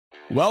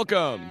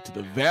Welcome to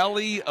the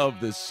Valley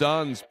of the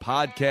Suns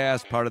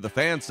podcast, part of the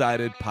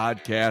Fansided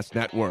Podcast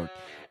Network.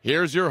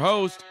 Here's your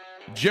host,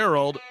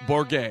 Gerald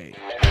Bourguet.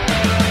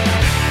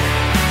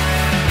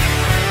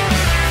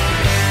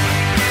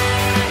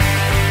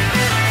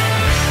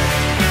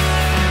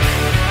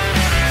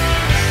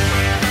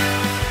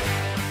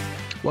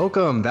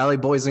 Welcome, Valley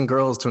boys and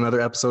girls, to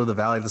another episode of the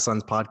Valley of the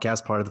Suns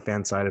podcast, part of the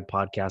Fansided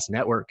Podcast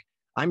Network.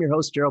 I'm your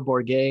host, Gerald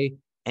Bourguet,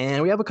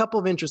 and we have a couple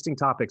of interesting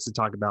topics to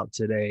talk about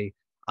today.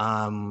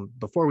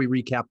 Before we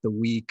recap the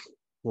week,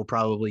 we'll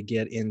probably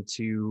get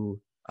into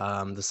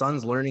the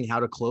Suns learning how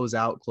to close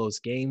out close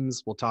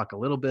games. We'll talk a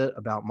little bit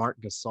about Marc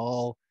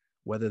Gasol,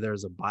 whether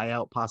there's a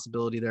buyout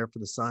possibility there for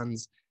the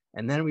Suns.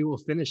 And then we will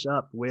finish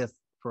up with,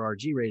 for our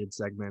G-rated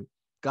segment,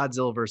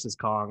 Godzilla versus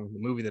Kong, the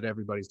movie that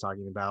everybody's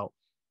talking about,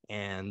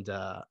 and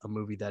a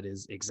movie that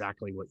is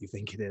exactly what you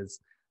think it is.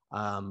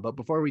 But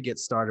before we get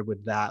started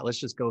with that, let's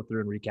just go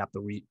through and recap the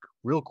week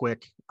real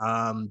quick.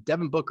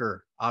 Devin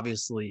Booker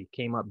obviously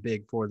came up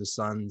big for the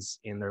Suns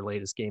in their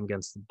latest game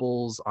against the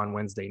Bulls on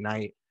Wednesday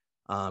night.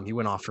 He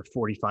went off for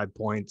 45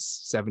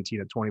 points,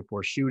 17 of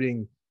 24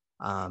 shooting,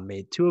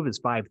 made 2 of his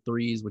 5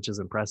 threes, which is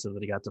impressive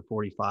that he got to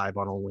 45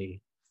 on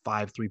only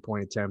 5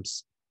 3-point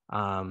attempts.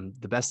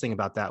 The best thing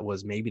about that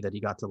was maybe that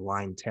he got to the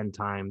line 10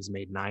 times,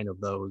 made 9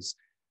 of those.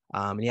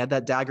 And he had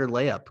that dagger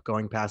layup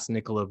going past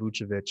Nikola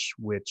Vucevic,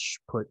 which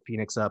put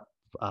Phoenix up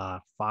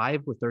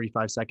 5 with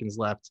 35 seconds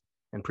left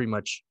and pretty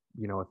much,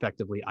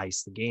 effectively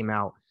iced the game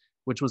out,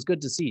 which was good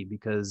to see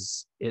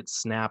because it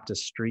snapped a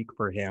streak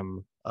for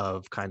him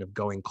of kind of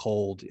going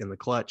cold in the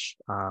clutch.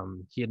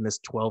 He had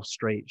missed 12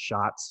 straight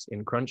shots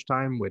in crunch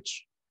time,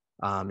 which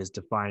is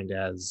defined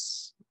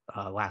as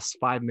last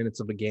 5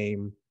 minutes of a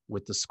game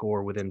with the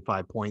score within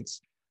 5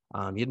 points.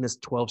 He had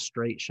missed 12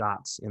 straight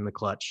shots in the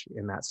clutch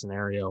in that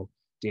scenario,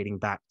 dating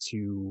back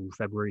to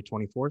February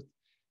 24th.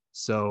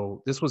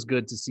 So this was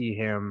good to see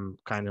him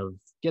kind of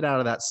get out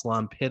of that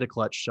slump, hit a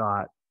clutch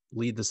shot,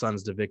 lead the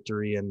Suns to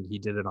victory, and he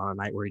did it on a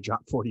night where he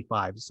dropped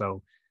 45.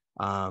 So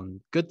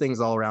good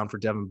things all around for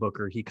Devin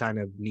Booker. He kind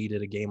of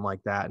needed a game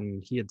like that,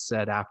 and he had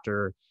said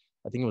after,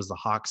 I think it was the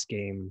Hawks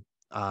game,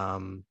 it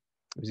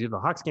was either the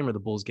Hawks game or the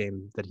Bulls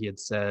game, that he had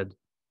said,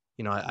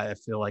 I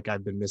feel like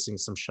I've been missing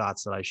some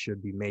shots that I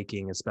should be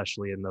making,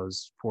 especially in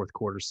those fourth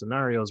quarter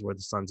scenarios where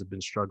the Suns have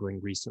been struggling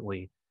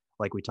recently,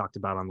 like we talked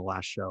about on the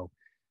last show.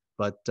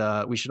 But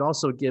we should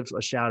also give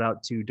a shout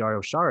out to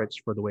Dario Saric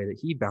for the way that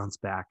he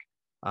bounced back.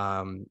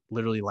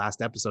 Literally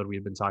last episode, we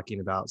had been talking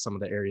about some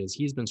of the areas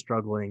he's been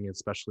struggling,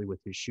 especially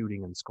with his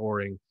shooting and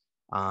scoring.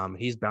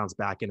 He's bounced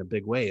back in a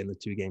big way in the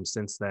 2 games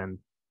since then.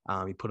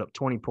 He put up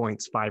 20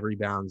 points, 5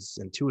 rebounds,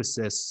 and 2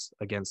 assists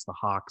against the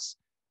Hawks.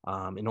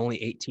 In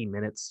only 18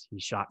 minutes, he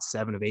shot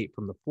 7 of 8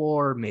 from the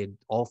floor, made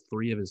all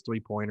 3 of his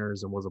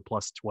 3-pointers, and was a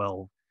plus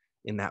 12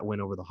 in that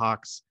win over the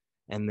Hawks.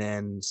 And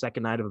then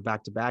second night of a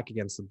back-to-back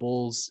against the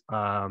Bulls,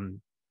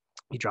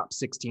 he dropped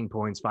 16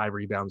 points, 5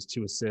 rebounds,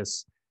 2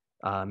 assists,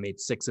 made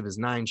 6 of his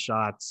 9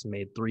 shots,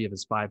 made 3 of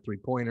his 5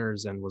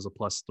 3-pointers, and was a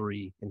plus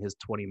 3 in his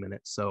 20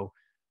 minutes. So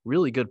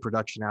really good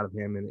production out of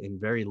him in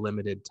very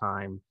limited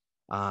time.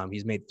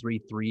 He's made 3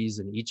 threes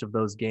in each of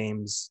those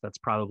games. That's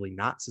probably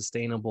not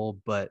sustainable,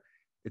 but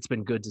it's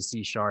been good to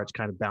see Saric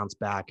kind of bounce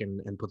back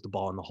and put the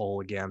ball in the hole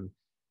again.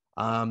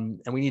 And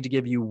we need to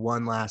give you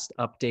one last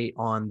update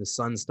on the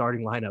Suns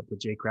starting lineup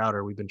with Jay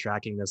Crowder. We've been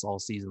tracking this all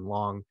season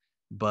long,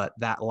 but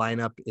that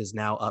lineup is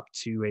now up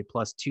to a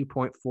plus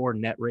 2.4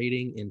 net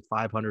rating in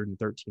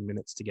 513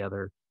 minutes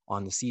together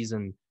on the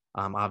season.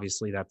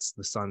 Obviously, that's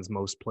the Suns'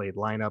 most played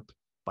lineup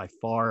by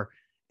far.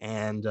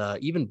 And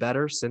even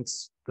better,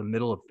 since the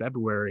middle of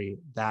February,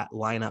 that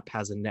lineup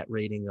has a net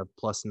rating of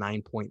plus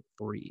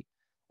 9.3.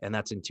 And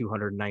that's in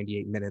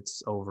 298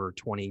 minutes over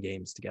 20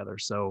 games together.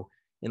 So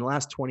in the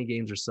last 20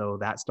 games or so,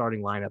 that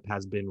starting lineup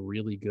has been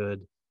really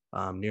good,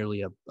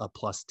 nearly a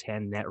plus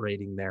 10 net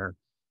rating there.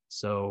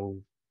 So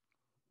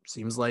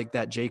seems like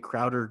that Jay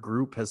Crowder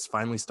group has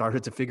finally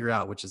started to figure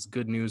out, which is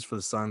good news for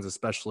the Suns,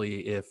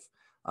 especially if,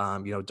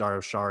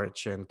 Dario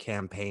Saric and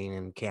Cam Payne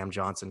and Cam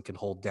Johnson can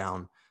hold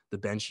down the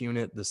bench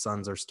unit. The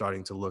Suns are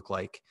starting to look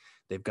like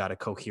they've got a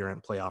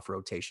coherent playoff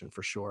rotation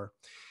for sure.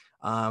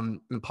 And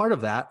part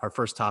of that, our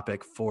first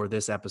topic for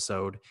this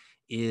episode,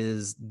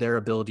 is their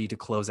ability to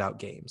close out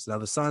games. Now,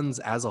 the Suns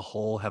as a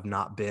whole have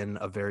not been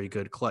a very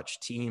good clutch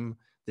team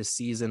this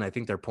season. I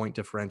think their point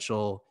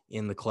differential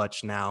in the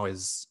clutch now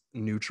is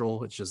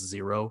neutral. It's just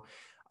 0.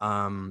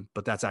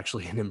 But that's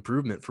actually an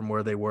improvement from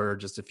where they were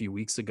just a few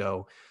weeks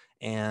ago.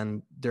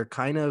 And they're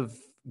kind of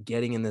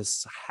getting in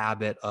this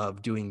habit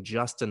of doing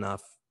just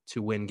enough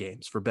to win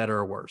games, for better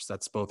or worse.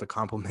 That's both a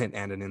compliment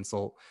and an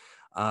insult.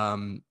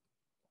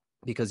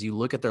 Because you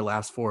look at their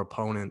last 4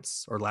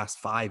 opponents, or last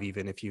 5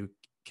 even, if you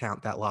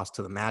count that loss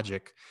to the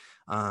Magic.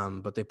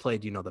 But they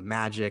played, the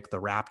Magic,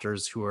 the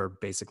Raptors, who are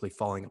basically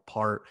falling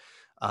apart.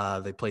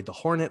 They played the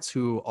Hornets,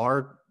 who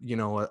are,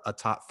 a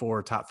top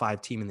 4, top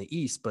 5 team in the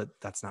East, but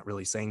that's not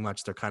really saying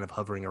much. They're kind of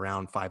hovering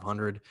around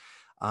 500.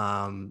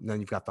 Then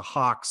you've got the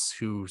Hawks,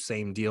 who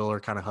same deal, are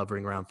kind of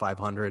hovering around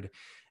 500.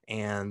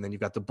 And then you've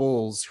got the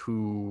Bulls,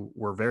 who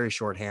were very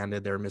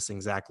shorthanded. They're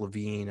missing Zach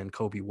LaVine and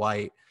Kobe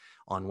White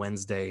on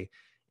Wednesday.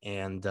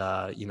 And,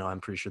 I'm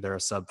pretty sure they're a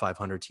sub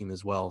 500 team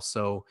as well.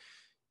 So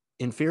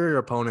inferior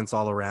opponents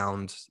all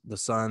around. The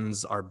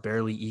Suns are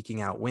barely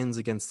eking out wins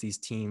against these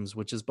teams,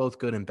 which is both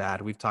good and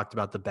bad. We've talked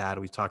about the bad.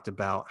 We've talked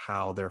about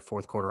how their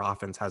fourth quarter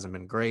offense hasn't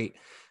been great.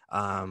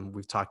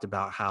 We've talked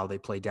about how they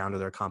play down to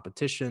their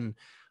competition,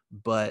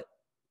 but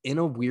in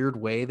a weird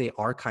way, they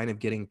are kind of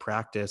getting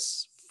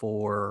practice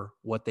for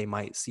what they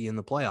might see in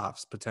the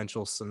playoffs,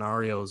 potential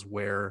scenarios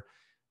where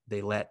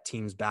they let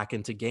teams back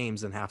into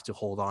games and have to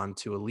hold on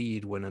to a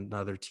lead when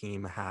another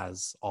team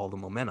has all the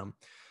momentum.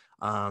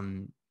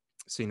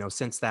 So,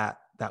 since that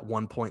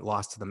 1 point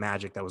loss to the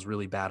Magic, that was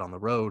really bad on the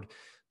road,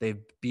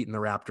 they've beaten the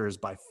Raptors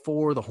by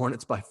 4, the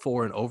Hornets by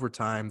 4 in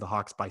overtime, the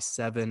Hawks by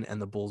 7,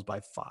 and the Bulls by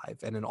 5.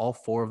 And in all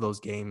 4 of those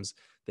games,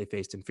 they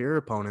faced inferior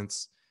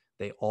opponents.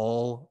 They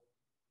all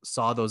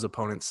saw those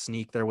opponents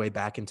sneak their way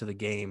back into the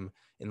game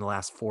in the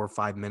last 4 or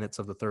 5 minutes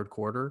of the third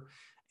quarter.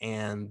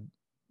 And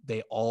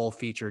they all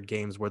featured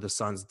games where the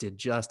Suns did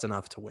just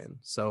enough to win.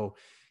 So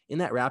in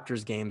that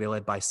Raptors game, they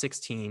led by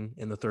 16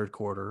 in the third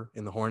quarter.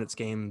 In the Hornets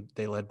game,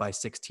 they led by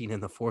 16 in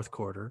the fourth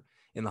quarter.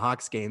 In the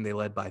Hawks game, they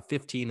led by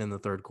 15 in the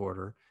third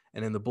quarter.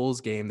 And in the Bulls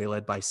game, they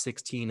led by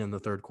 16 in the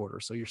third quarter.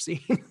 So you're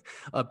seeing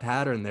a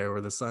pattern there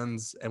where the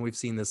Suns, and we've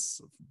seen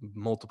this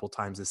multiple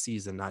times this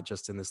season, not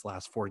just in this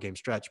last 4-game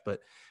stretch, but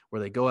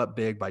where they go up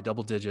big by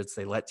double digits,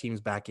 they let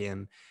teams back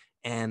in.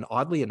 And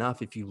oddly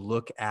enough, if you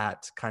look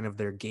at kind of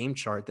their game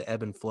chart, the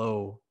ebb and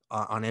flow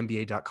on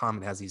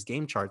NBA.com, it has these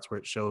game charts where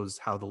it shows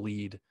how the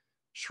lead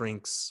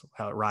shrinks,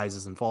 how it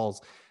rises and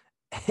falls.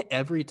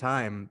 Every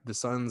time the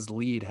Suns'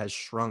 lead has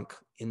shrunk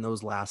in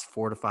those last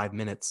 4 to 5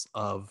 minutes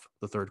of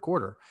the third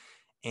quarter.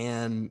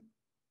 And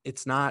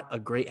it's not a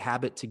great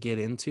habit to get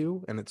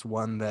into, and it's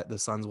one that the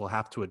Suns will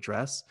have to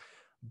address.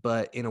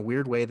 But in a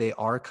weird way, they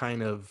are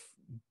kind of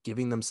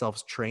giving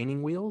themselves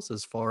training wheels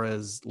as far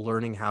as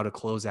learning how to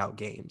close out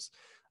games.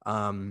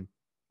 And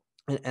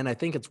I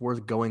think it's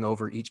worth going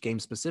over each game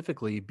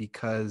specifically,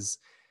 because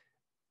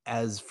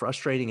as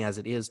frustrating as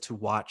it is to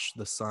watch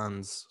the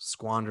Suns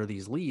squander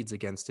these leads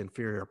against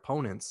inferior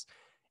opponents,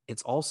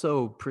 it's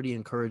also pretty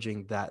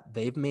encouraging that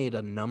they've made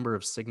a number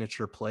of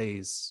signature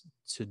plays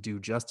to do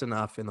just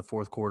enough in the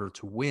fourth quarter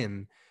to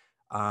win,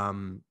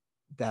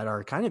 that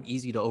are kind of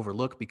easy to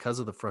overlook because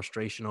of the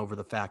frustration over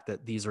the fact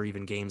that these are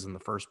even games in the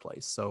first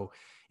place. So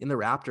in the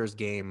Raptors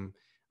game,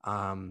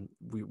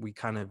 we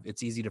kind of,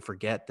 it's easy to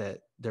forget that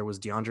there was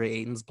DeAndre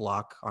Ayton's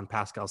block on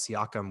Pascal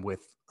Siakam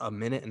with a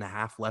minute and a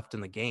half left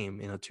in the game,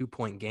 in a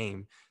 2-point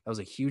game. That was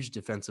a huge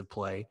defensive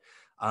play.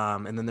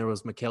 And then there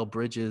was Mikal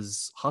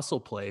Bridges' hustle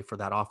play for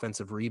that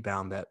offensive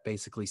rebound that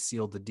basically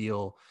sealed the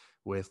deal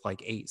with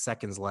like 8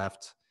 seconds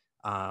left.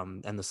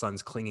 And the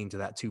Suns clinging to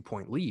that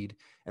 2-point lead.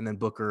 And then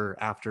Booker,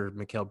 after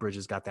Mikal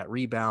Bridges got that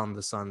rebound,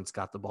 the Suns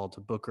got the ball to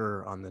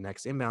Booker on the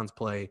next inbounds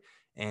play,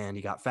 and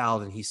he got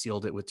fouled, and he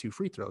sealed it with 2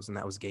 free throws. And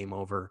that was game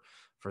over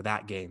for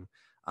that game.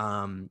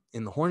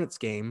 In the Hornets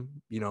game,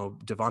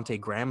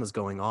 Devontae Graham is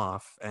going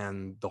off,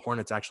 and the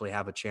Hornets actually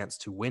have a chance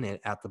to win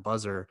it at the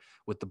buzzer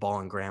with the ball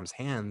in Graham's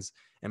hands.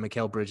 And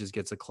Mikal Bridges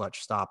gets a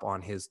clutch stop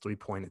on his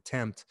 3-point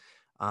attempt.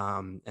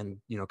 And,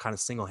 kind of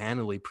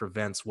single-handedly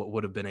prevents what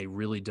would have been a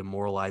really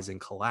demoralizing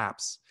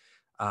collapse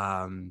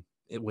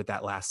with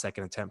that last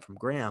second attempt from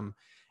Graham.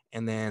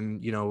 And then,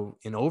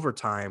 in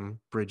overtime,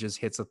 Bridges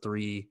hits a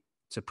 3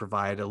 to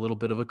provide a little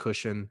bit of a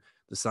cushion.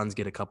 The Suns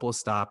get a couple of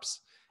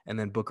stops, and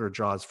then Booker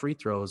draws free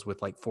throws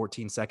with like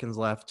 14 seconds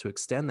left to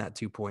extend that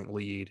 2-point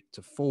lead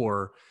to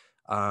 4.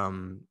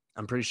 I'm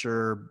pretty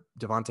sure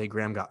Devontae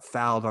Graham got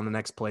fouled on the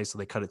next play, so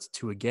they cut it to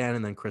 2 again,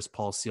 and then Chris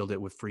Paul sealed it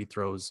with free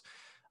throws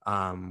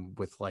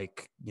with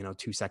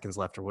 2 seconds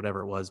left or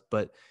whatever it was.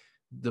 But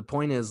the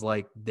point is,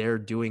 they're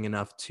doing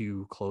enough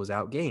to close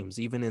out games.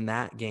 Even in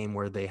that game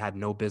where they had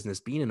no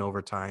business being in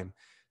overtime,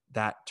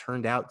 that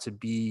turned out to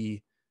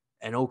be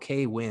an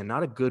okay win,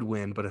 not a good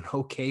win, but an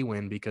okay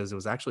win, because it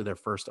was actually their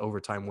first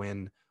overtime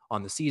win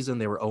on the season.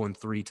 They were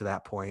 0-3 to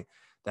that point.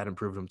 That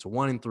improved them to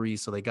 1-3.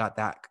 So they got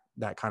that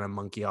kind of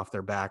monkey off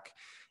their back,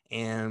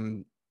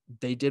 and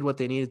they did what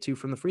they needed to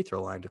from the free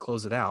throw line to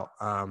close it out.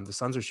 The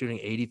Suns are shooting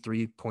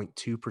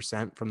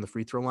 83.2% from the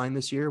free throw line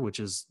this year, which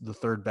is the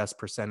 3rd best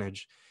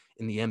percentage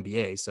in the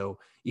NBA. So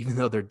even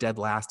though they're dead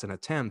last in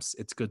attempts,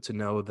 it's good to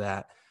know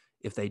that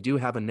if they do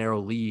have a narrow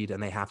lead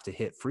and they have to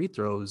hit free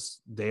throws,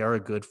 they are a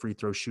good free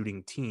throw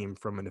shooting team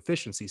from an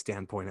efficiency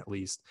standpoint, at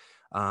least,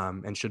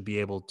 and should be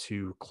able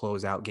to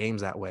close out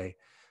games that way.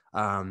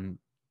 And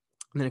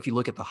then if you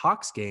look at the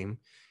Hawks game,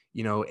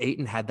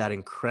 Ayton had that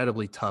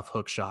incredibly tough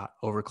hook shot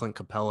over Clint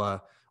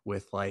Capella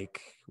with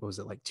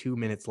 2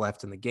 minutes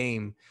left in the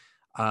game.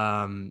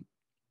 And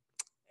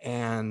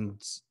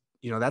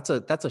that's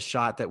a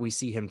shot that we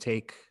see him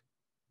take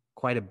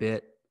quite a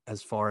bit,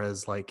 as far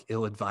as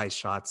ill-advised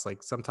shots.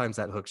 Sometimes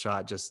that hook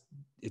shot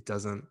it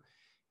doesn't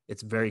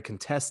it's very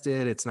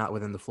contested. It's not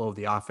within the flow of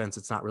the offense.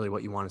 It's not really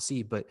what you want to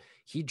see, but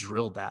he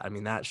drilled that. I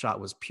mean, that shot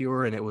was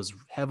pure and it was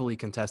heavily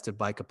contested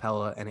by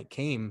Capella, and it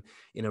came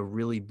in a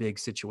really big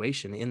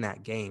situation in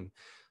that game.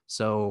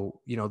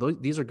 So,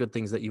 these are good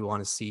things that you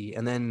want to see.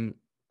 And then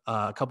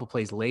a couple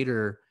plays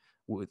later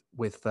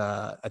with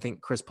I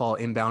think Chris Paul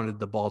inbounded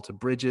the ball to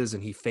Bridges,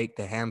 and he faked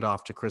the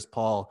handoff to Chris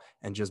Paul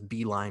and just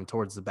beeline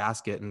towards the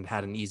basket and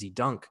had an easy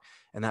dunk.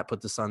 And that put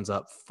the Suns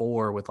up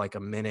 4 with like a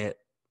minute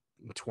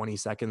 20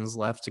 seconds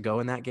left to go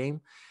in that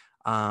game.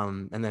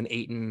 And then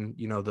Ayton,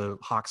 the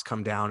Hawks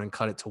come down and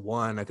cut it to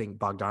 1. I think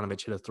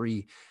Bogdanovich hit a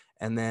 3.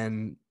 And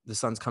then the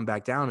Suns come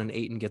back down and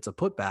Ayton gets a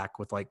putback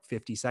with like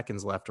 50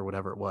 seconds left or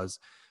whatever it was.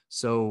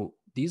 So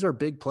these are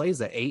big plays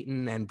that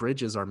Ayton and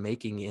Bridges are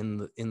making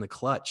in the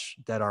clutch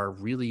that are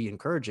really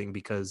encouraging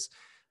because,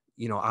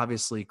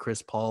 obviously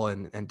Chris Paul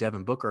and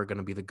Devin Booker are going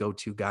to be the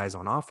go-to guys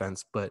on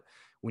offense, but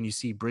when you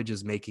see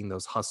Bridges making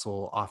those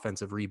hustle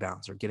offensive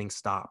rebounds or getting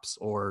stops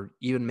or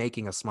even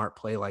making a smart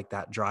play like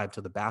that drive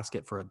to the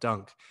basket for a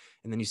dunk,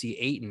 and then you see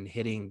Ayton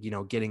hitting,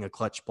 getting a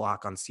clutch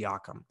block on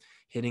Siakam,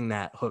 hitting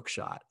that hook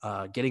shot,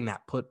 getting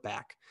that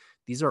putback.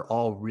 These are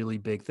all really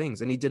big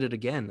things. And he did it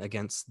again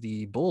against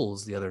the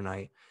Bulls the other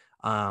night.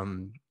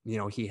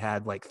 He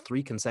had like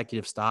 3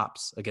 consecutive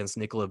stops against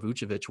Nikola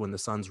Vucevic when the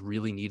Suns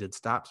really needed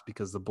stops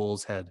because the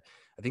Bulls had,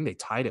 I think they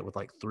tied it with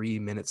like 3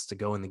 minutes to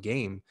go in the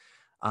game.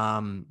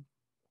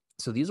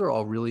 So these are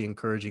all really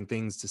encouraging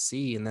things to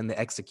see. And then the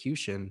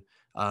execution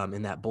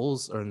in that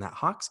Bulls or in that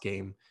Hawks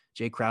game,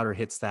 Jay Crowder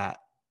hits that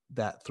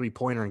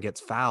 3-pointer and gets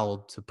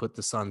fouled to put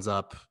the Suns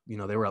up.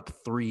 They were up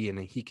 3 and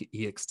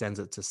he extends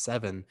it to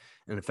 7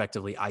 and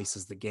effectively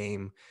ices the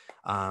game.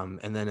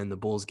 And then in the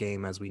Bulls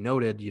game, as we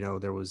noted,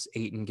 there was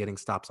Ayton getting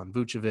stops on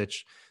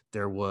Vucevic.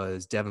 There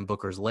was Devin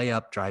Booker's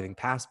layup driving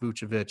past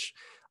Vucevic.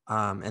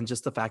 And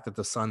just the fact that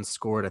the Suns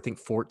scored, I think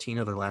 14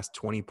 of their last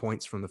 20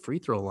 points from the free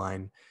throw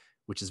line,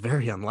 which is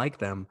very unlike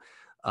them.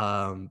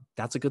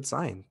 That's a good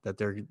sign that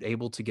they're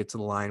able to get to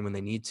the line when they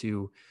need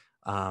to.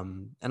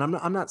 And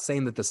I'm not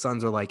saying that the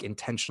Suns are like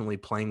intentionally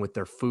playing with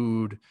their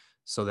food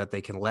so that they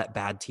can let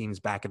bad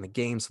teams back in the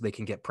game so they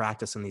can get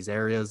practice in these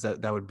areas.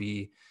 That would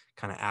be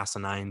kind of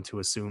asinine to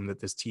assume that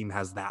this team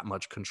has that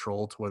much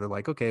control to where they're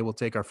like, okay, we'll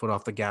take our foot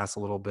off the gas a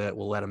little bit.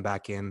 We'll let them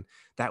back in.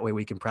 That way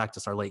we can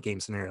practice our late game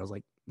scenarios.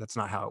 Like, that's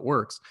not how it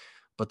works.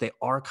 But they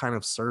are kind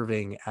of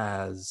serving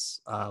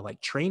as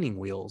like training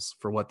wheels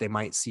for what they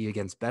might see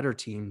against better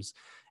teams.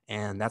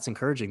 And that's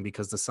encouraging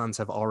because the Suns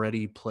have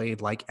already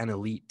played like an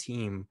elite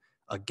team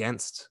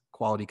against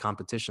quality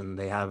competition.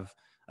 They have,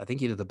 I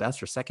think, either the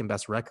best or second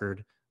best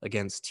record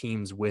against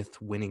teams with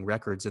winning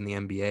records in the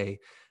NBA.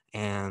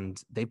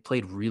 And they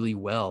played really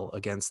well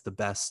against the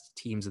best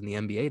teams in the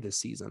NBA this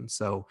season.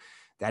 So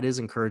that is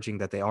encouraging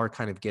that they are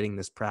kind of getting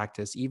this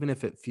practice, even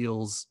if it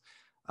feels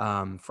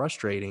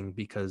frustrating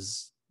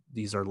because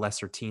these are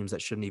lesser teams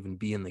that shouldn't even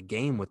be in the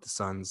game with the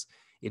Suns.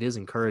 It is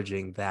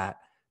encouraging that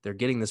they're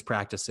getting this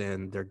practice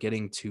in. They're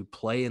getting to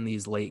play in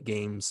these late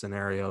game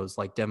scenarios,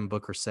 like Devin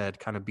Booker said,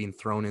 kind of being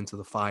thrown into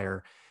the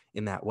fire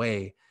in that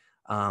way.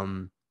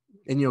 And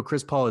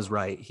Chris Paul is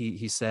right.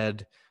 He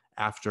said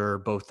after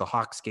both the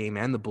Hawks game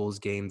and the Bulls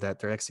game that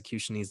their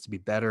execution needs to be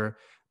better,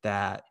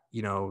 that,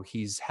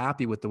 he's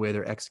happy with the way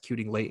they're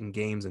executing late in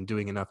games and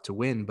doing enough to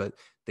win, but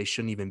they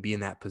shouldn't even be in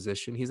that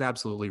position. He's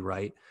absolutely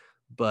right.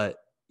 But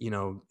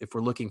if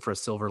we're looking for a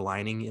silver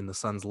lining in the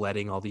Suns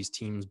letting all these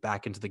teams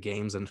back into the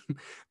games and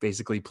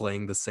basically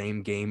playing the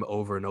same game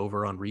over and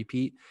over on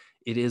repeat,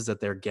 it is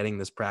that they're getting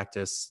this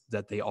practice,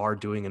 that they are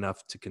doing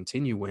enough to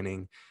continue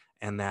winning,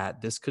 and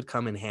that this could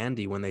come in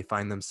handy when they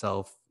find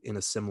themselves in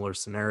a similar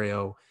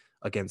scenario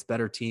against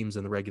better teams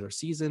in the regular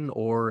season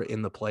or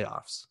in the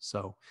playoffs.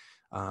 So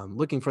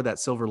looking for that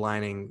silver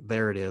lining,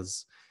 there it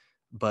is.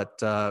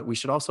 But we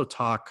should also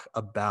talk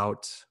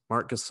about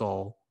Marc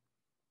Gasol,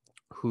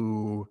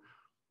 who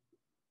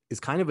is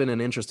kind of in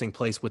an interesting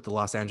place with the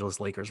Los Angeles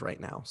Lakers right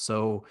now.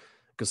 So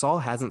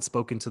Gasol hasn't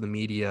spoken to the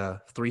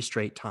media 3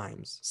 straight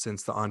times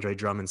since the Andre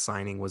Drummond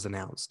signing was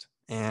announced.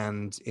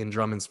 And in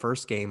Drummond's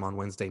first game on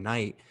Wednesday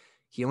night,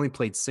 he only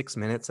played 6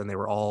 minutes and they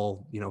were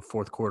all,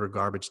 fourth quarter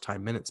garbage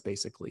time minutes,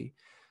 basically.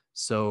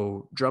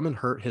 So Drummond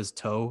hurt his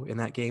toe in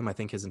that game. I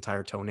think his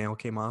entire toenail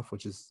came off,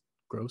 which is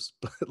gross,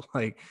 but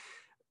like,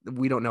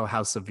 we don't know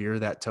how severe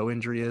that toe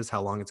injury is,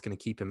 how long it's going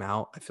to keep him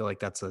out. I feel like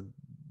that's a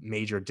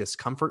major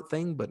discomfort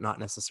thing, but not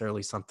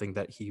necessarily something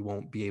that he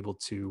won't be able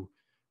to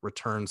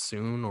return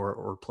soon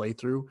or play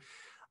through.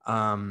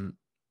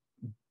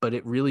 But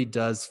it really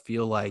does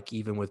feel like,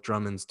 even with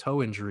Drummond's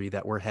toe injury,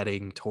 that we're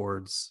heading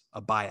towards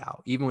a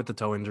buyout, even with the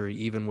toe injury,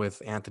 even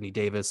with Anthony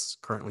Davis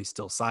currently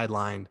still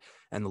sidelined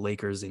and the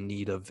Lakers in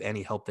need of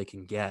any help they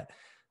can get.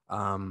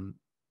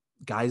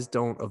 Guys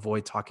don't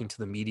avoid talking to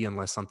the media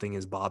unless something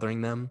is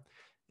bothering them.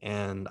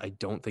 And I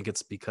don't think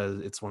it's because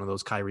it's one of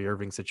those Kyrie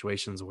Irving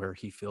situations where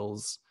he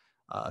feels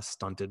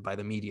stunted by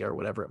the media or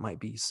whatever it might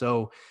be.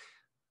 So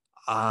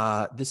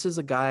this is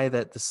a guy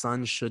that the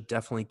Suns should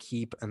definitely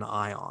keep an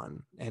eye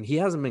on. And he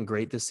hasn't been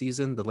great this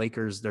season. The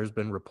Lakers, there's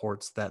been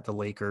reports that the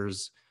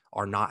Lakers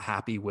are not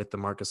happy with the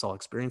Marc Gasol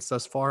experience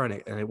thus far. And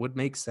it would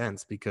make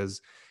sense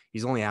because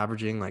he's only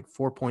averaging like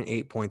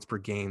 4.8 points per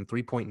game,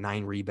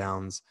 3.9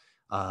 rebounds,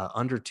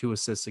 under 2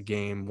 assists a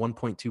game,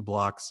 1.2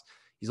 blocks.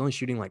 He's only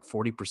shooting like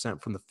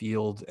 40% from the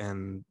field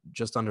and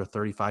just under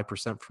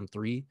 35% from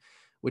three,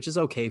 which is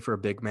okay for a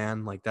big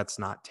man. Like, that's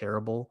not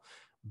terrible,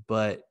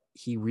 but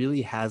he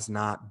really has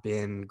not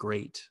been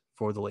great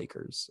for the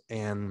Lakers.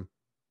 And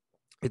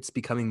it's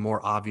becoming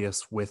more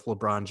obvious with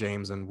LeBron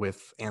James and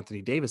with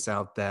Anthony Davis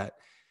out that,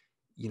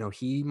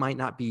 he might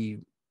not be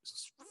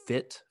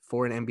fit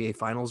for an NBA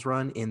Finals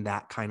run in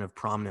that kind of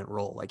prominent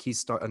role. Like,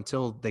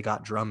 until they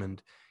got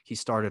Drummond, he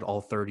started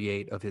all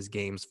 38 of his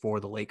games for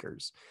the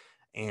Lakers.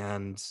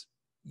 And,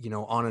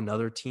 on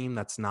another team,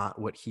 that's not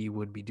what he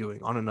would be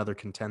doing. On another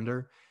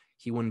contender,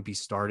 he wouldn't be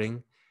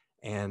starting.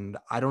 And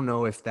I don't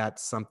know if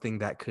that's something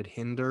that could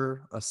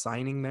hinder a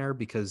signing there,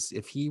 because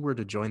if he were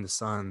to join the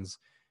Suns,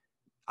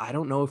 I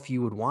don't know if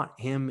you would want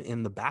him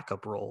in the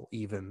backup role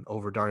even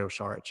over Dario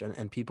Saric.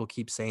 And people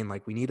keep saying,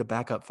 like, we need a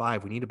backup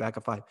five. We need a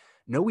backup five.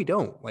 No, we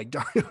don't. Like,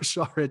 Dario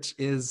Saric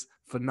is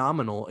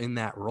phenomenal in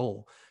that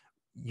role.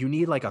 You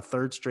need like a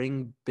third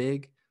string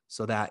big,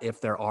 so that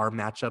if there are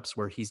matchups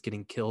where he's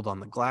getting killed on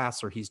the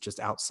glass or he's just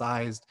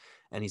outsized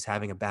and he's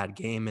having a bad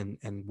game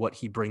and what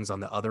he brings on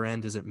the other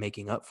end isn't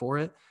making up for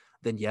it,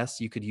 then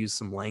yes, you could use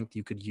some length.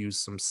 You could use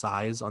some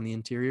size on the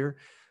interior.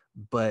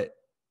 But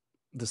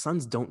the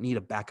Suns don't need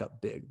a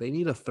backup big. They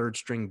need a third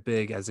string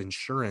big as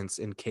insurance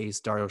in case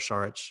Dario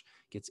Saric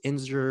gets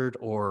injured,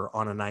 or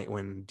on a night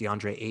when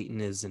DeAndre Ayton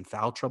is in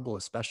foul trouble,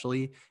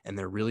 especially, and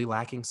they're really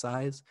lacking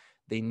size.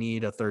 They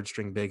need a third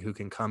string big who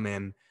can come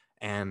in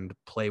and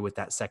play with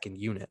that second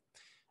unit.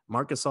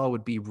 Marc Gasol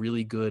would be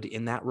really good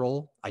in that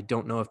role. I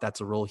don't know if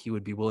that's a role he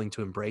would be willing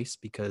to embrace,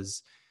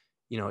 because,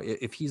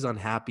 if he's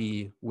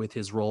unhappy with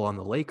his role on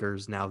the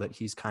Lakers now that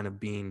he's kind of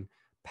being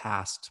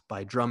passed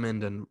by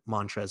Drummond and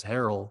Montrezl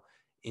Harrell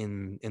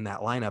in that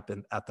lineup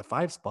and at the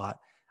 5 spot,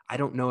 I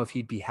don't know if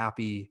he'd be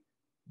happy,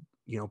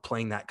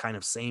 playing that kind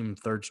of same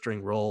third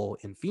string role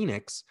in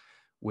Phoenix,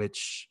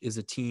 which is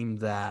a team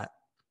that,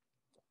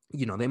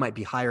 they might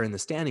be higher in the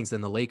standings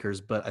than the Lakers,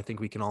 but I think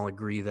we can all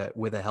agree that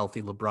with a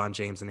healthy LeBron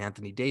James and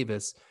Anthony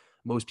Davis,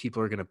 most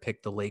people are going to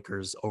pick the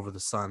Lakers over the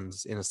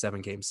Suns in a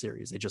 7-game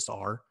series. They just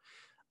are,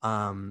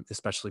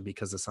 especially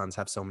because the Suns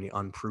have so many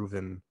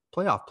unproven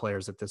playoff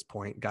players at this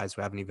point, guys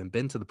who haven't even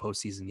been to the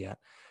postseason yet.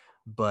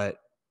 But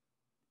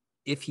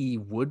if he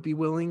would be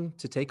willing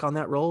to take on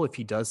that role, if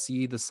he does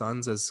see the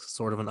Suns as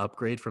sort of an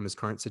upgrade from his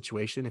current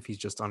situation, if he's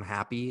just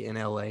unhappy in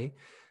LA,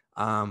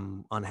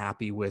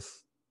 unhappy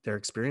with their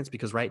experience,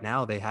 because right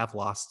now they have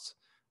lost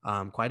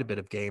quite a bit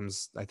of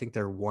games. I think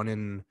they're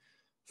 1-5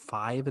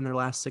 in their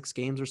last 6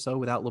 games or so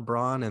without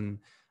LeBron.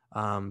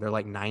 And they're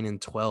like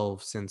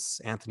 9-12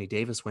 since Anthony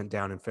Davis went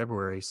down in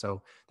February.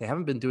 So they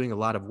haven't been doing a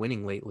lot of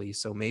winning lately.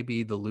 So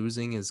maybe the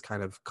losing is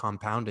kind of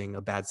compounding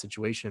a bad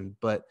situation,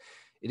 but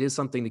it is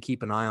something to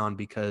keep an eye on,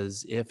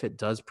 because if it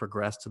does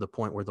progress to the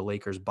point where the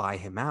Lakers buy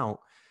him out,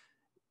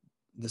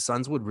 the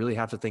Suns would really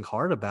have to think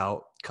hard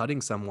about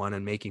cutting someone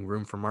and making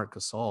room for Marc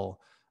Gasol.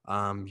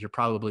 You're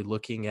probably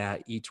looking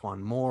at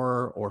Etuan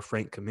Moore or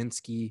Frank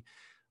Kaminsky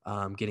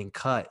getting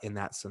cut in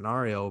that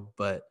scenario.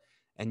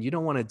 And you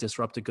don't want to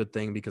disrupt a good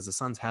thing, because the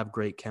Suns have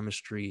great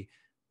chemistry.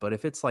 But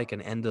if it's like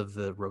an end of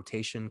the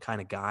rotation kind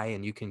of guy,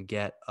 and you can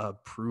get a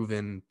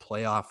proven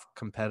playoff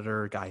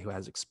competitor, guy who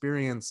has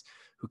experience,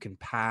 who can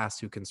pass,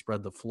 who can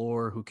spread the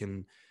floor, who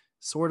can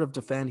sort of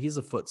defend. He's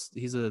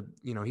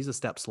a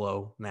step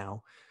slow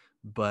now,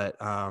 but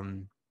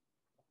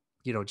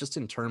just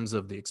in terms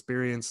of the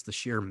experience, the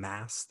sheer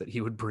mass that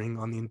he would bring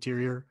on the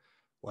interior,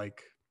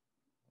 like,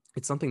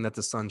 it's something that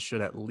the Suns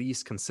should at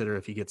least consider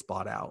if he gets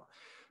bought out.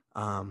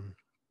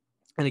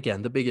 And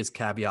again, the biggest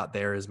caveat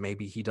there is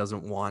maybe he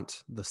doesn't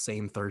want the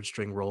same third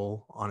string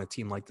role on a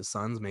team like the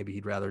Suns. Maybe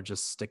he'd rather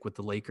just stick with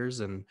the Lakers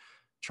and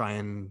try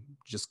and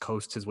just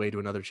coast his way to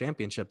another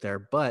championship there.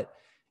 But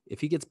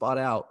if he gets bought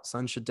out,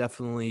 Suns should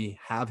definitely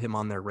have him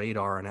on their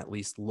radar and at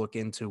least look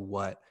into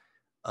what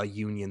a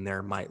union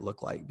there might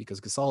look like, because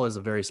Gasol is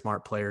a very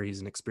smart player.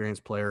 He's an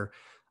experienced player.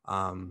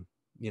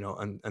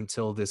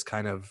 Until this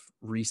kind of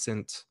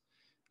recent,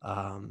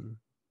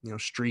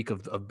 streak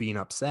of being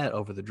upset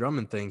over the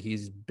Drummond thing,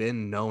 he's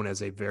been known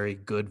as a very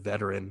good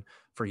veteran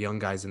for young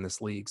guys in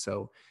this league.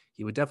 So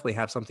he would definitely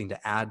have something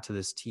to add to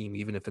this team,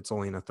 even if it's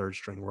only in a third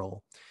string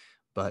role.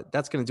 But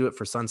that's going to do it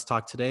for Suns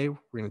Talk today.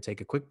 We're going to take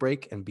a quick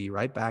break and be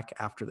right back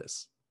after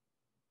this.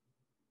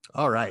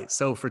 All right.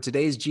 So for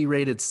today's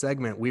G-rated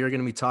segment, we are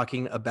going to be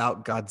talking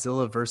about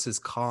Godzilla versus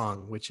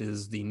Kong, which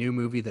is the new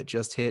movie that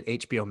just hit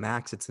HBO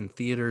Max. It's in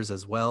theaters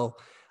as well.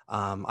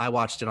 I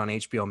watched it on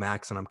HBO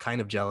Max, and I'm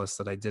kind of jealous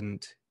that I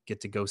didn't get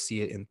to go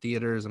see it in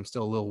theaters. I'm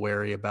still a little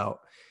wary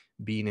about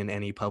being in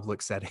any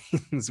public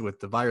settings with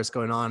the virus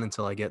going on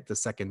until I get the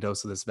second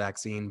dose of this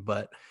vaccine.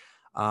 But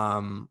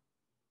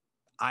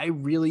I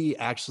really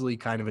actually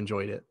kind of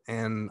enjoyed it.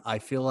 And I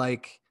feel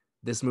like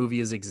this movie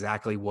is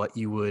exactly what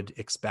you would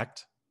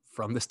expect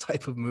from this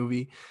type of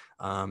movie.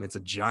 It's a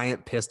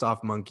giant pissed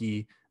off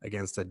monkey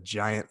against a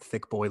giant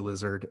thick boy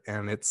lizard,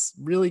 and it's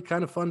really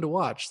kind of fun to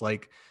watch.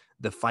 Like,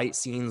 the fight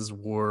scenes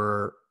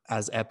were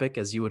as epic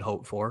as you would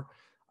hope for.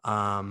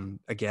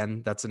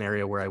 Again, that's an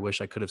area where I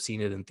wish I could have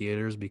seen it in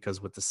theaters,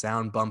 because with the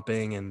sound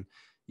bumping and,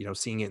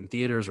 seeing it in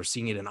theaters or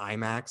seeing it in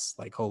IMAX,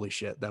 like, holy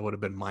shit, that would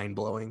have been mind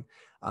blowing.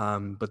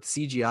 But the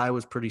CGI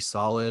was pretty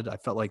solid. I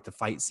felt like the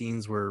fight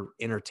scenes were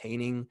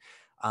entertaining.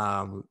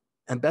 And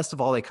best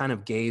of all, they kind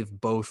of gave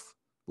both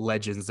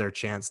legends their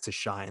chance to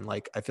shine.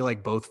 Like, I feel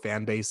like both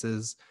fan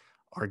bases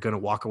are going to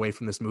walk away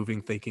from this movie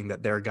thinking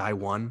that their guy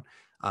won,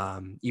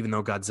 even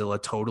though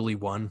Godzilla totally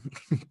won.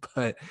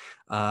 But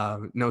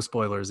no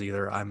spoilers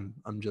either. I'm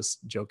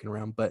just joking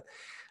around. But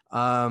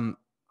um,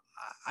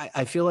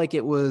 I feel like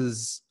it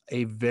was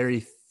a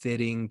very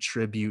fitting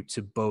tribute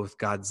to both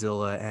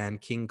Godzilla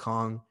and King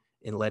Kong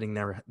in letting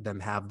them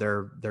have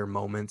their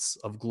moments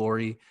of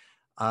glory.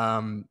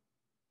 And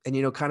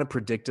kind of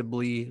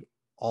predictably,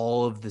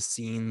 all of the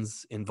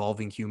scenes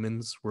involving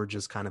humans were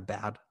just kind of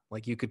bad.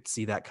 Like, you could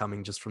see that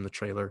coming just from the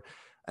trailer.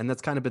 And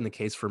that's kind of been the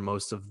case for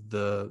most of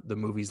the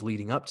movies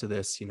leading up to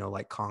this,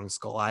 like Kong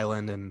Skull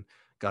Island and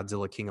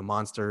Godzilla King of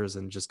Monsters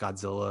and just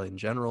Godzilla in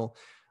general.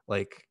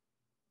 Like,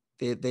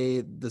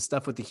 the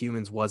stuff with the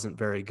humans wasn't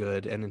very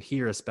good, and in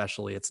here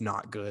especially, it's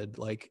not good.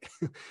 Like,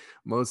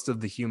 most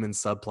of the human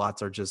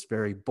subplots are just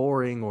very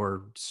boring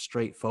or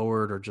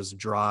straightforward or just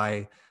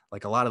dry.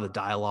 Like, a lot of the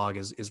dialogue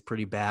is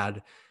pretty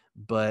bad,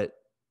 but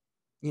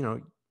you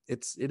know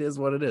it is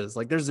what it is.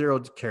 Like, there's zero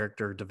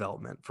character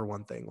development, for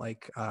one thing.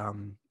 Like,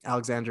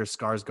 Alexander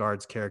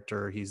Skarsgård's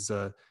character, he's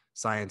a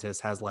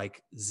scientist, has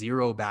like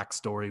zero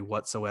backstory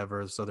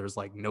whatsoever, so there's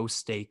like no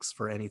stakes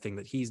for anything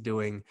that he's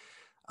doing.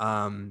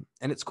 And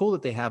it's cool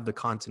that they have the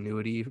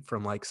continuity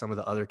from like some of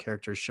the other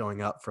characters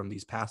showing up from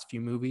these past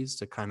few movies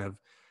to kind of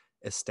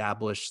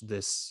establish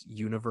this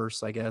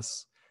universe, I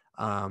guess.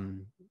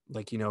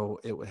 Like,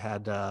 it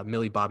had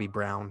Millie Bobby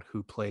Brown,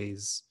 who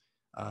plays,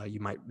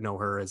 you might know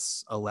her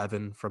as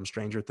Eleven from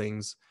Stranger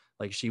Things.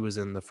 Like, she was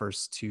in the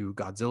first two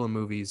Godzilla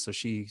movies, so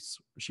she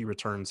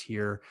returns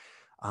here.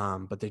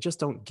 But they just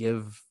don't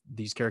give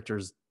these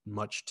characters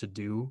much to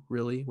do,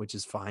 really, which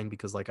is fine,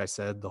 because like I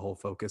said, the whole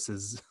focus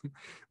is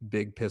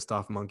big pissed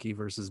off monkey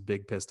versus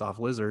big pissed off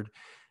lizard,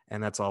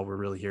 and that's all we're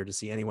really here to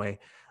see anyway.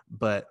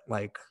 But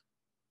like,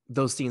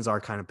 those scenes are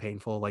kind of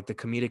painful. Like, the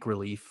comedic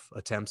relief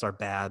attempts are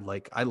bad.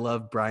 Like, I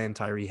love Brian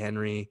Tyree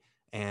Henry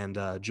and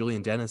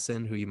Julian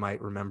Dennison, who you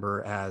might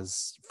remember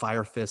as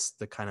Fire Fist,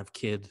 the kind of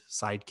kid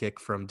sidekick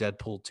from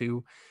Deadpool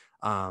 2.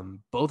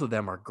 Both of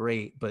them are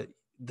great, but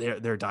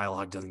their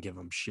dialogue doesn't give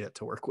them shit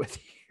to work with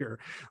here.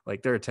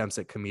 Like, their attempts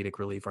at comedic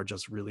relief are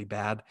just really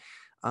bad.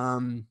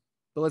 But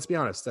let's be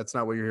honest, that's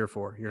not what you're here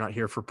for. You're not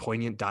here for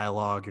poignant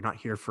dialogue. You're not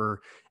here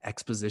for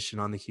exposition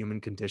on the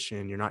human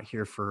condition. You're not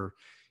here for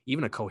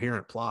even a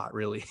coherent plot,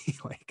 really.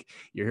 Like,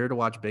 you're here to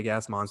watch big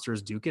ass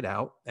monsters duke it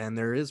out, and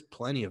there is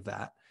plenty of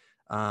that.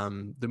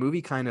 The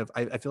movie kind of,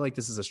 I feel like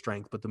this is a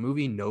strength, but the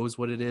movie knows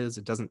what it is.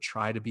 It doesn't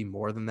try to be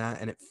more than that,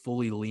 and it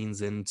fully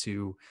leans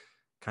into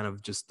kind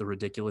of just the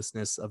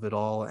ridiculousness of it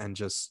all and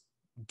just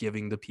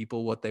giving the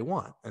people what they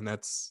want, and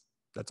that's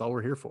all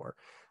we're here for.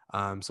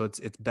 So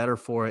it's better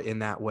for it in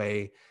that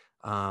way.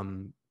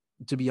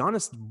 To be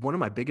honest, one of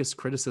my biggest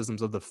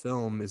criticisms of the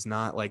film is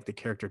not like the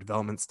character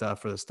development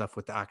stuff or the stuff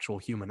with the actual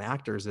human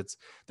actors. It's,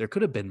 there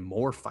could have been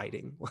more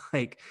fighting.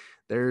 Like,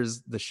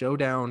 there's the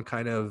showdown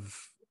kind of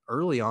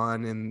early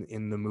on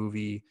in the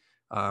movie,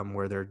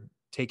 where they're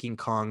taking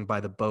Kong by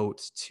the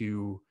boat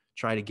to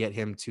try to get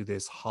him to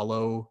this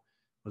hollow,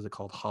 what is it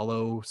called?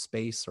 Hollow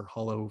space or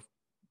hollow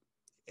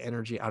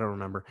energy, I don't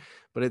remember.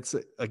 But it's,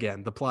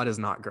 again, the plot is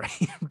not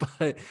great.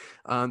 But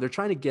they're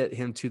trying to get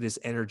him to this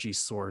energy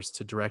source,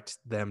 to direct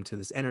them to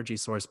this energy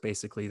source,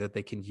 basically, that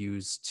they can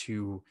use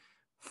to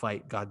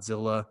fight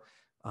Godzilla,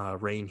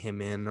 rein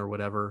him in or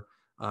whatever.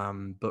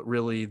 But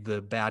really,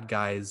 the bad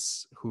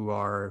guys who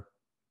are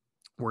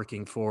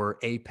working for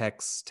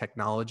Apex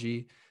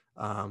Technology,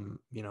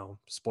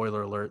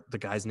 spoiler alert, the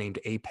guys named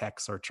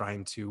Apex are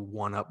trying to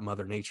one up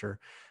Mother Nature,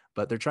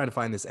 but they're trying to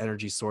find this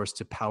energy source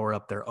to power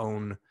up their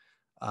own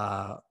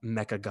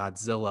Mecha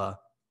Godzilla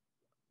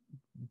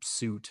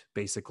suit,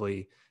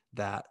 basically,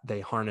 that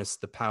they harness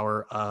the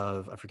power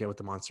of, I forget what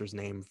the monster's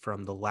name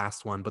from the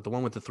last one, but the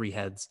one with the three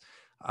heads,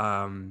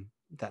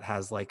 that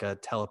has like a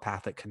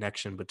telepathic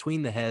connection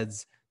between the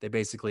heads. They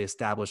basically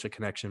establish a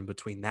connection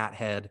between that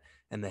head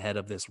and the head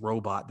of this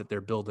robot that they're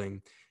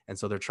building. And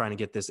so they're trying to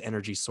get this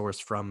energy source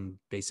from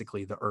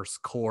basically the Earth's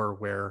core,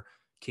 where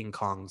King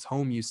Kong's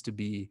home used to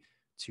be,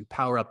 to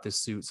power up this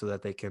suit so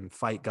that they can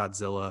fight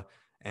Godzilla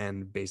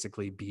and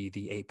basically be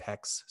the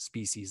apex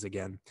species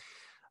again.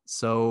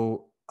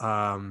 So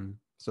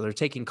they're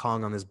taking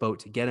Kong on this boat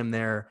to get him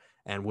there.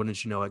 And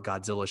wouldn't you know it,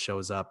 Godzilla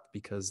shows up,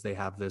 because they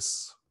have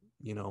this,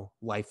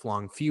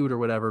 lifelong feud or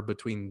whatever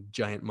between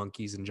giant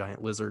monkeys and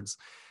giant lizards.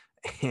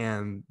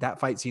 And that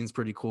fight scene's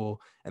pretty cool.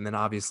 And then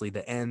obviously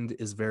the end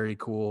is very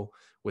cool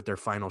with their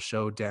final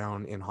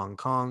showdown in Hong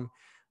Kong.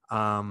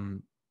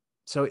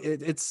 So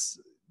it's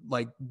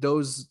like,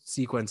 those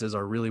sequences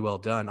are really well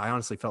done. I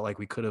honestly felt like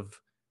we could have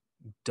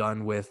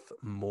done with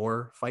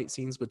more fight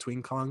scenes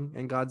between Kong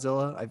and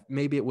Godzilla.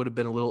 Maybe it would have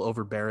been a little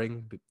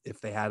overbearing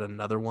if they had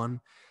another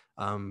one.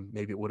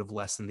 Maybe it would have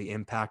lessened the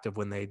impact of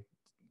when they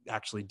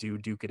actually do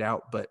duke it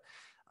out. But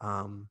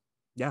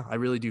yeah, I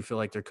really do feel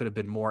like there could have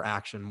been more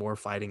action, more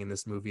fighting in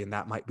this movie. And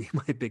that might be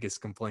my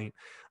biggest complaint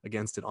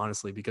against it,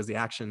 honestly, because the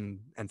action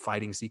and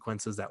fighting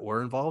sequences that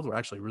were involved were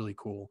actually really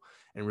cool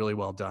and really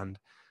well done.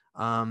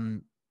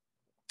 I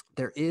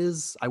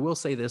will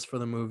say this for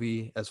the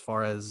movie, as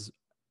far as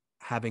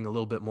having a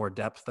little bit more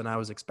depth than I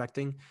was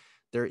expecting,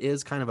 there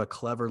is kind of a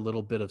clever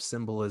little bit of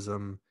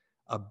symbolism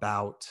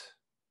about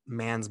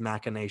man's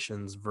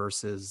machinations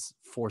versus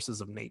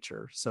forces of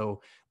nature.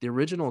 So the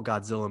original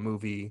Godzilla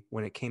movie,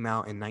 when it came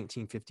out in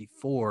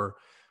 1954,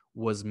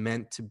 was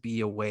meant to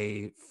be a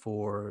way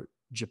for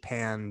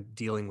Japan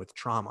dealing with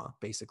trauma,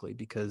 basically,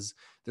 because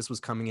this was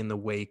coming in the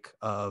wake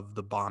of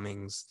the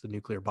bombings, the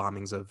nuclear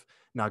bombings of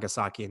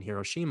Nagasaki and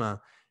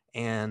Hiroshima.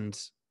 And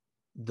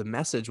the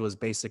message was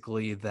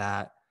basically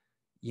that,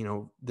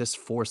 this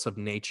force of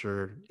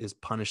nature is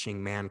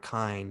punishing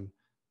mankind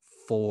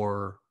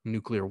for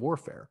nuclear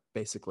warfare,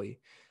 basically.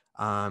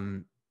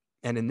 And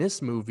in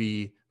this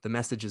movie, the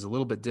message is a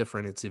little bit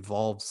different. It's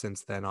evolved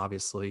since then,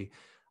 obviously.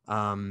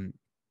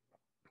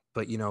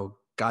 But,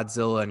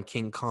 Godzilla and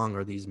King Kong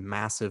are these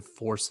massive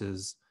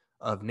forces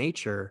of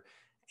nature,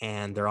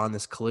 and they're on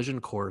this collision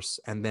course.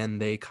 And then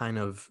they kind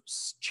of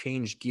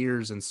change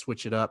gears and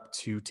switch it up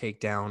to take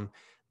down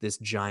this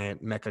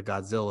giant Mecha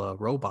Godzilla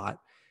robot.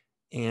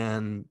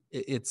 And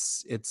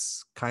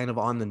it's kind of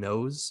on the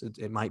nose.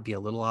 It might be a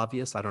little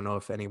obvious. I don't know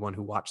if anyone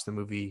who watched the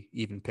movie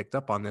even picked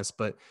up on this,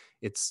 but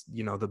it's,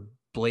 the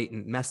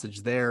blatant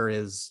message there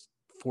is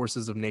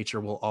forces of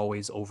nature will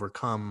always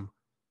overcome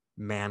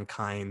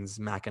mankind's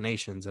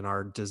machinations and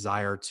our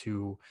desire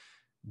to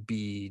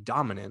be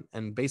dominant.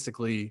 And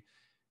basically,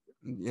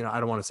 I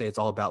don't want to say it's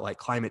all about like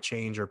climate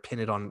change or pin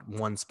it on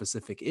one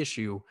specific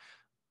issue,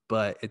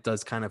 but it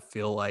does kind of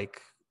feel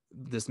like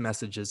this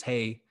message is,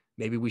 hey,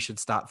 maybe we should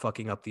stop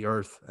fucking up the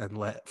earth and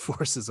let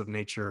forces of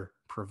nature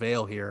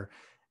prevail here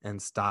and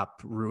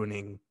stop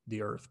ruining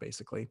the earth,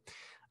 basically.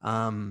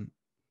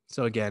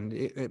 So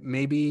again,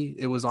 maybe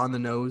it was on the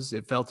nose.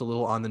 It felt a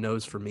little on the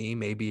nose for me.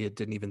 Maybe it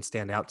didn't even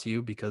stand out to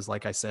you because,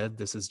 like I said,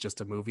 this is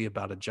just a movie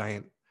about a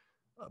giant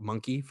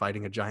monkey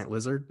fighting a giant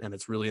lizard, and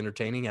it's really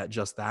entertaining at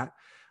just that.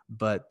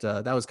 But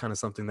that was kind of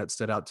something that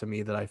stood out to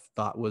me that I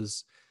thought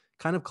was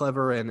kind of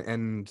clever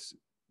and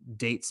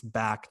dates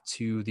back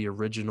to the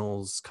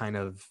original's kind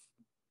of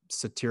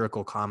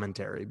satirical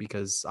commentary,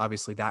 because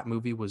obviously that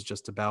movie was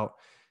just about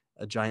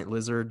a giant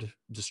lizard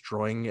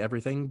destroying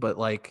everything, but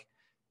like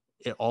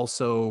it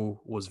also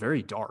was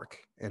very dark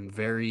and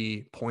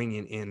very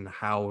poignant in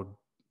how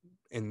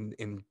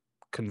in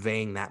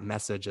conveying that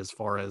message, as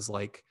far as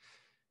like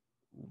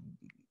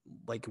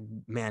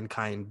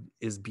mankind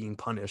is being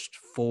punished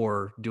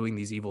for doing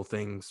these evil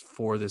things,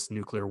 for this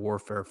nuclear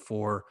warfare,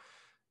 for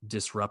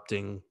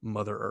disrupting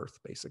Mother Earth,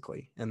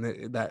 basically.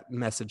 And that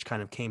message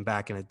kind of came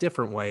back in a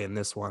different way in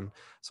this one.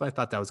 So I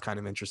thought that was kind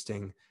of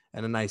interesting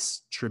and a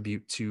nice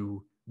tribute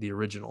to the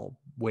original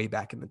way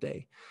back in the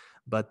day.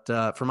 But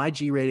for my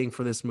G rating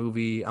for this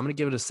movie, I'm going to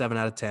give it a 7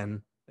 out of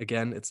 10.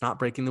 Again, it's not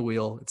breaking the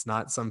wheel. It's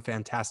not some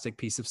fantastic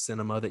piece of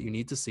cinema that you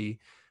need to see.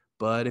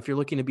 But if you're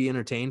looking to be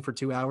entertained for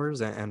 2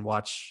 hours and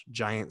watch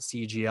giant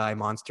CGI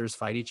monsters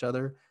fight each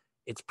other,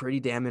 it's pretty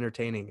damn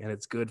entertaining and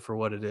it's good for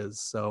what it is.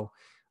 So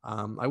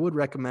I would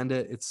recommend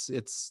it.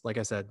 It's like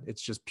I said,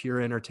 it's just pure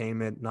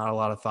entertainment. Not a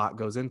lot of thought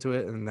goes into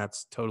it, and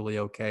that's totally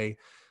okay.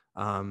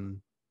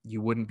 You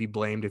wouldn't be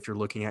blamed if you're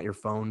looking at your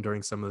phone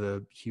during some of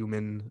the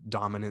human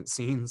dominant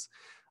scenes.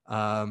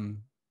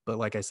 But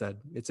like I said,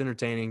 it's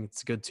entertaining.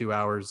 It's a good 2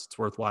 hours. It's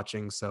worth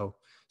watching. So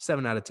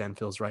 7 out of 10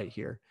 feels right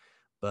here.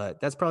 But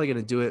that's probably going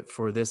to do it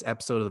for this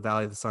episode of the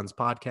Valley of the Suns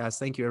podcast.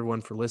 Thank you,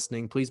 everyone, for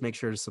listening. Please make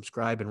sure to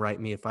subscribe and write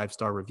me a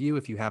 5-star review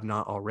if you have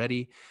not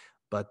already.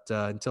 But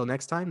until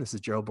next time, this is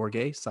Gerald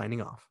Bourget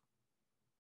signing off.